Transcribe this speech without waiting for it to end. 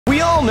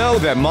We all know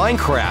that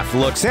Minecraft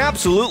looks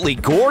absolutely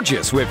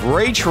gorgeous with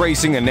ray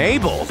tracing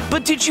enabled,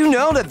 but did you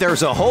know that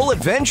there's a whole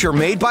adventure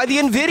made by the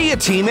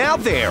NVIDIA team out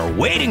there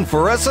waiting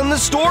for us on the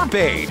store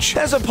page?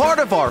 As a part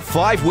of our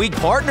 5-week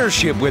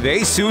partnership with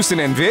ASUS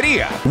and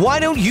NVIDIA, why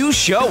don't you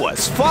show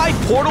us 5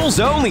 portals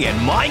only in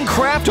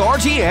Minecraft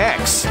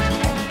RTX?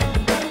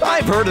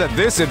 I've heard that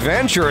this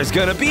adventure is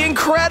gonna be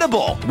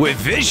incredible, with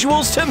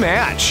visuals to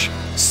match.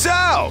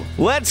 So,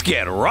 let's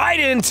get right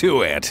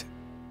into it!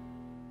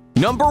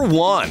 Number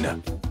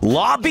 1.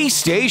 Lobby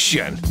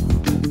Station.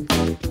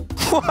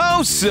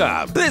 Whoa,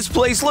 sub! This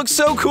place looks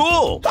so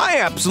cool! I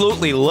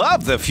absolutely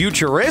love the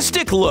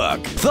futuristic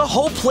look! The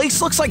whole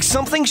place looks like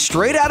something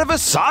straight out of a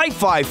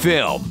sci-fi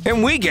film,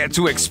 and we get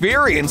to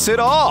experience it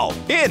all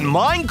in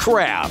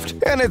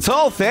Minecraft! And it's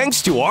all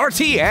thanks to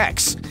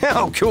RTX!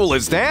 How cool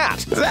is that?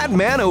 That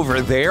man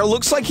over there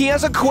looks like he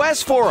has a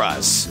quest for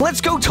us!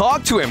 Let's go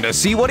talk to him to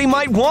see what he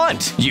might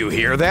want! You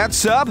hear that,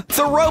 sub?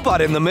 The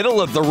robot in the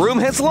middle of the room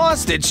has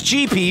lost its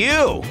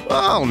GPU!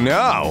 Oh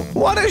no!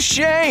 What a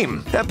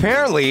shame!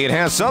 Apparently it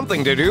has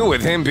something to do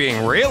with him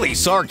being really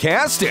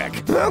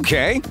sarcastic.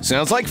 Okay,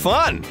 sounds like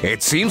fun.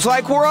 It seems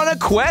like we're on a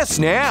quest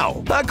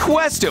now. A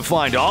quest to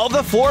find all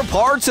the 4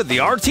 parts of the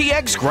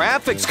RTX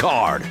graphics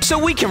card, so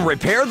we can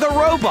repair the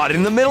robot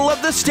in the middle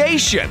of the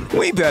station.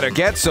 We better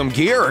get some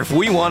gear if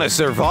we want to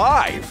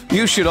survive.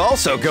 You should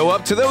also go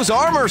up to those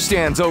armor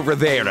stands over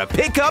there to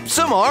pick up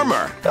some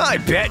armor. I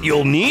bet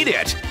you'll need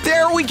it.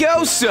 There we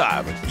go,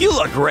 sub. You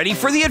look ready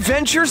for the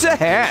adventures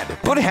ahead.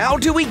 But how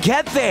do we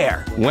get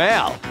there?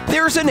 Well,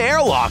 there's an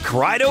airlock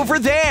right over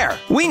there.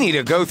 We need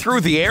to go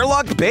through the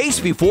airlock base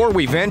before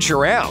we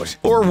venture out,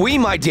 or we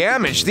might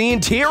damage the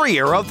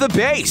interior of the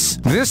base.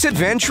 This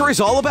adventure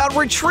is all about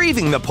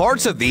retrieving the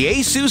parts of the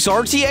ASUS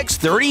RTX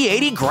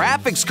 3080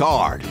 graphics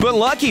card. But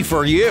lucky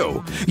for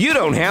you, you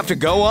don't have to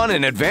go on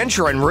an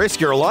adventure and risk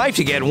your life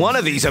to get one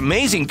of these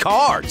amazing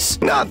cards.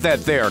 Not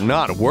that they're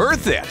not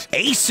worth it.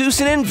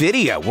 ASUS and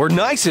NVIDIA were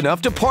nice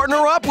enough to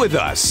partner up with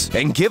us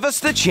and give us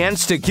the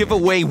chance to give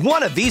away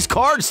one of these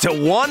cards to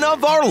one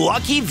of our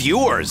lucky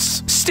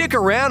viewers. Stick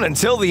around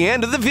until the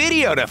end of the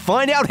video to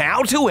find out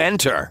how to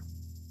enter.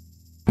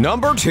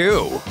 Number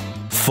 2.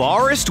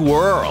 Forest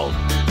World.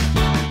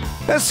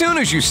 As soon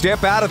as you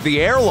step out of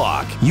the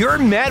airlock, you're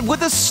met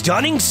with a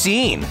stunning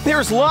scene.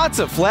 There's lots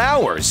of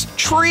flowers,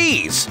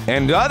 trees,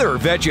 and other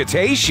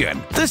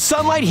vegetation. The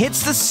sunlight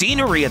hits the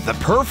scenery at the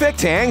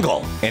perfect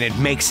angle, and it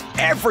makes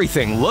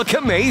everything look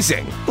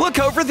amazing. Look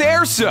over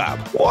there, sub.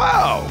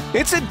 Whoa,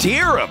 it's a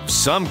deer of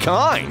some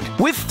kind,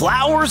 with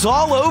flowers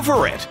all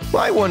over it.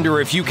 I wonder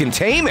if you can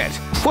tame it.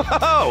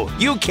 Whoa,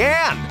 you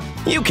can!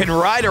 You can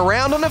ride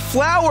around on a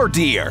flower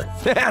deer.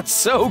 That's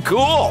so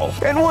cool.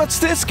 And what's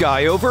this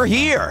guy over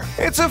here?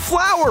 It's a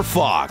flower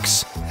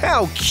fox.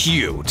 How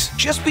cute.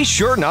 Just be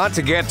sure not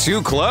to get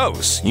too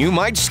close. You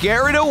might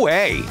scare it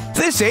away.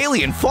 This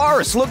alien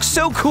forest looks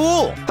so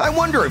cool. I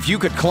wonder if you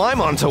could climb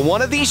onto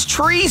one of these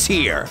trees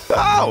here.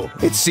 Oh,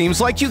 it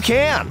seems like you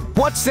can.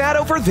 What's that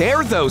over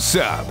there though,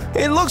 sub?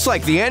 It looks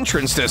like the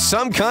entrance to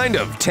some kind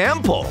of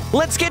temple.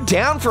 Let's get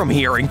down from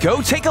here and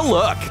go take a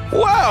look.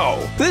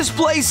 Whoa, this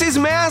place is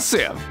massive.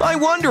 I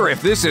wonder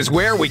if this is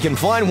where we can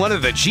find one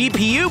of the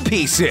GPU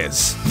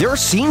pieces. There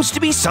seems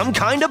to be some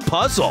kind of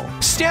puzzle.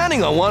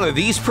 Standing on one of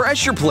these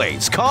pressure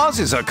plates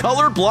causes a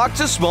color block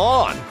to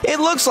spawn.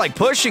 It looks like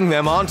pushing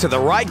them onto the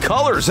right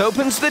colors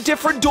opens the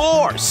different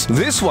doors.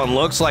 This one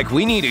looks like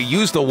we need to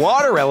use the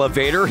water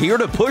elevator here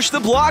to push the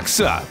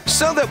blocks up,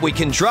 so that we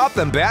can drop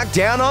them back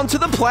down onto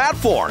the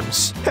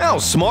platforms. How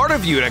smart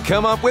of you to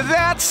come up with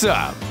that,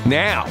 sub.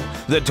 Now,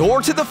 the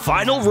door to the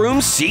final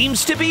room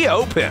seems to be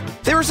open.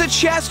 There's a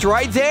chest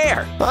right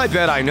there. I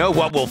bet I know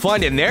what we'll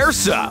find in there,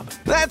 sub.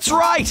 That's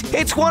right,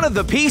 it's one of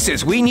the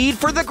pieces we need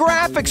for the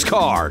graphics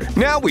card.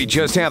 Now we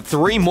just have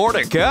 3 more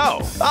to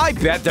go. I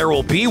bet there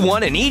will be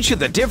one in each of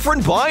the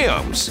different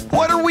biomes.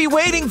 What are we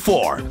waiting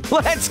for?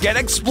 Let's get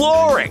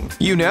exploring.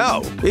 You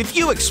know, if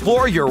you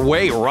explore your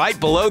way right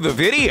below the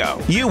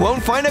video, you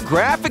won't find a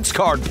graphics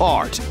card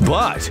part.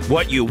 But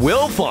what you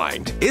will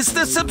find is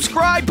the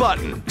subscribe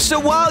button. So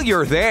while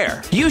you're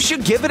there, you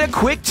should give it a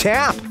quick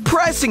tap.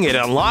 Pressing it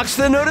unlocks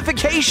the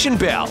notification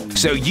bell,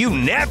 so you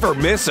never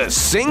miss a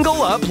single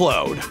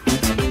upload.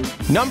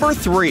 Number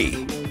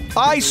 3.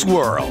 Ice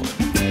World.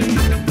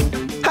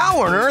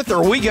 How on earth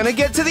are we gonna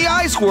get to the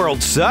Ice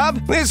World,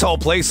 sub? This whole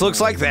place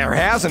looks like there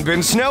hasn't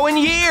been snow in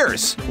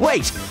years.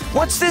 Wait,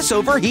 what's this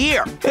over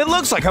here? It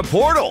looks like a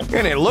portal,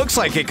 and it looks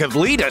like it could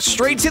lead us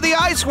straight to the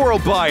Ice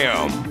World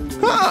biome.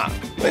 Huh.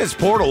 This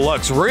portal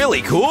looks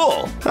really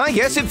cool. I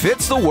guess it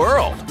fits the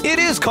world. It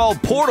is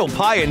called Portal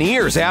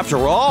Pioneers after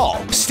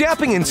all.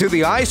 Stepping into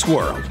the ice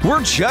world,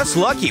 we're just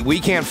lucky we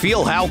can't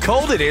feel how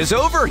cold it is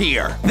over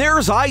here.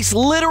 There's ice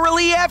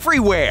literally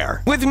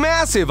everywhere, with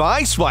massive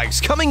ice spikes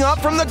coming up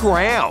from the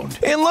ground.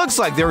 It looks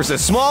like there's a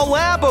small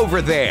lab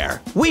over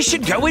there. We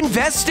should go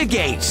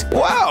investigate.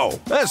 Whoa,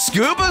 a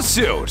scuba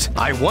suit.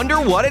 I wonder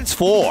what it's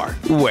for.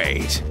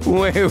 Wait,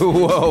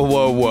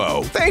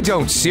 whoa. They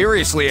don't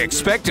seriously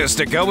expect us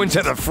to go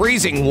into the the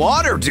freezing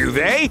water, do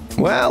they?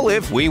 Well,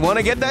 if we want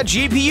to get that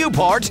GPU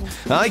part,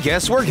 I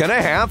guess we're gonna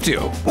have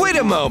to. Wait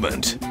a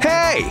moment.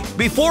 Hey,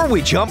 before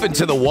we jump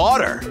into the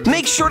water,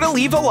 make sure to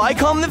leave a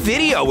like on the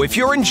video if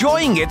you're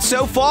enjoying it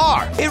so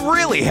far. It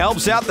really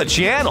helps out the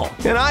channel,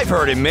 and I've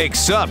heard it makes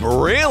Sub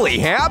really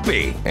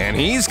happy. And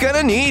he's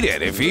gonna need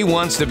it if he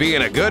wants to be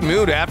in a good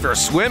mood after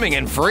swimming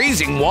in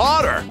freezing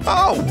water.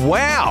 Oh,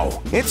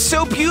 wow! It's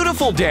so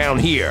beautiful down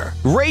here.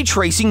 Ray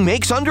tracing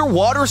makes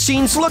underwater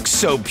scenes look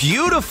so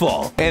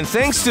beautiful. And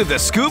thanks to the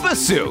scuba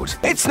suit,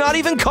 it's not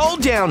even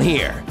cold down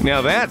here.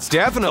 Now that's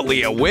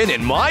definitely a win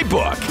in my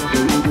book.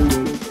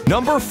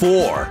 Number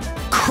 4.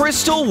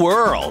 Crystal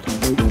World.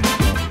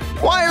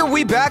 Why are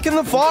we back in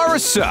the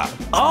forest, Sub?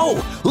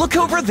 Oh, look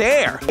over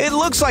there. It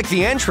looks like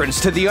the entrance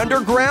to the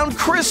underground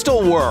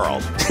crystal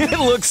world. It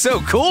looks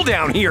so cool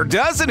down here,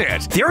 doesn't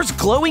it? There's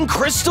glowing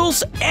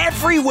crystals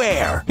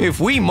everywhere. If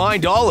we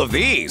mined all of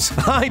these,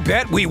 I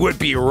bet we would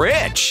be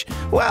rich.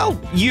 Well,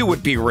 you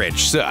would be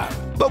rich, Sub.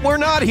 But we're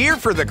not here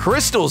for the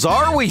crystals,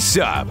 are we,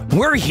 Sub?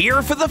 We're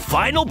here for the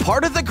final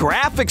part of the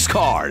graphics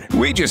card.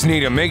 We just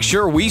need to make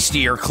sure we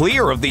steer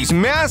clear of these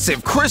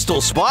massive crystal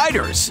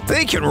spiders.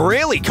 They can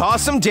really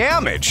cause some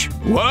damage.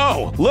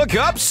 Whoa, look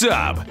up,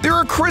 Sub. There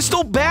are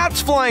crystal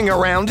bats flying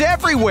around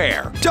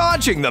everywhere,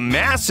 dodging the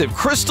massive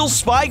crystal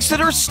spikes that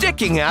are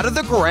sticking out of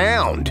the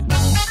ground.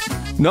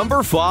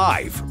 Number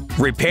 5.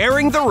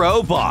 Repairing the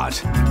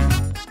robot.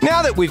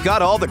 Now that we've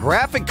got all the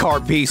graphic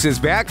card pieces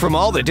back from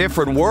all the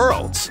different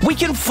worlds, we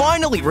can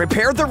finally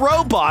repair the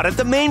robot at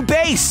the main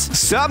base.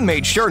 Sub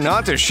made sure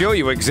not to show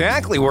you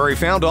exactly where he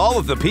found all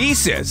of the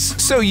pieces,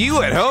 so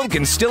you at home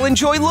can still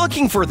enjoy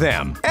looking for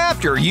them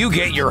after you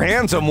get your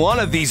hands on one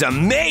of these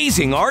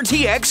amazing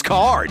RTX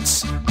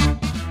cards.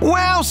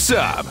 Wow,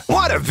 Sub!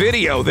 What a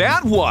video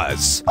that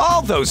was!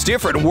 All those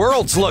different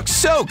worlds look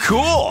so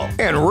cool,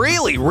 and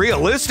really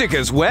realistic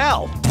as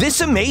well.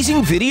 This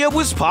amazing video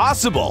was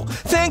possible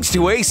thanks to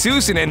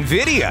ASUS and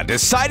NVIDIA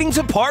deciding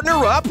to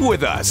partner up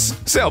with us.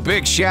 So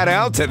big shout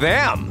out to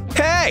them.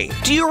 Hey,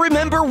 do you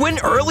remember when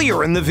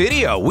earlier in the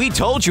video we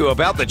told you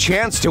about the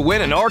chance to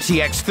win an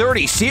RTX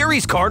 30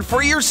 series card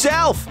for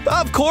yourself?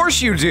 Of course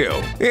you do.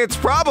 It's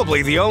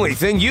probably the only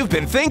thing you've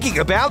been thinking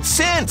about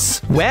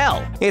since.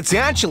 Well, it's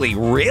actually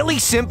really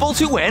simple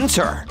to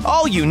enter.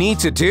 All you need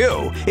to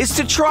do is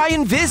to try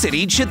and visit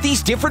each of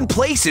these different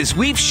places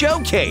we've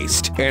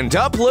showcased and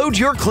upload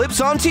your clips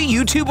onto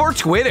YouTube or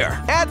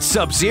Twitter at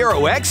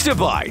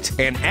SubZeroXTabyte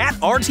and at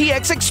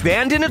RTX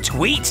Expand in a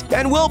tweet,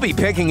 and we'll be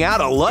picking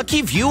out a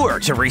lucky viewer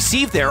to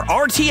receive their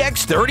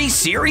RTX 30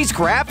 series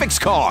graphics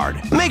card.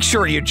 Make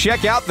sure you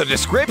check out the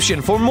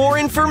description for more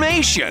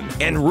information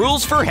and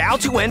rules for how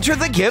to enter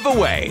the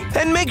giveaway.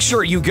 And make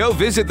sure you go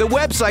visit the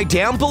website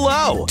down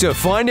below to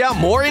find out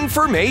more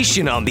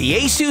information on the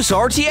ASUS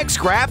RTX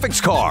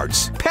graphics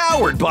cards,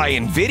 powered by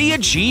NVIDIA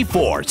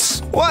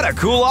GeForce. What a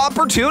cool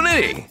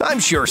opportunity! I'm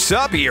sure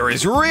Sub here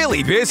is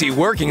really busy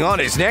working on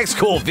his next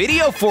cool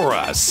video for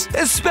us,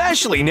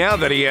 especially now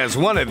that he has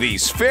one of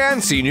these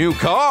fancy new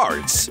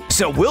cards.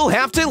 So we'll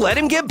have to let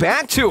him get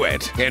back to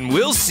it, and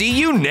we'll see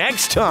you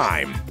next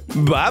time.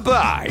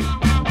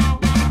 Bye-bye.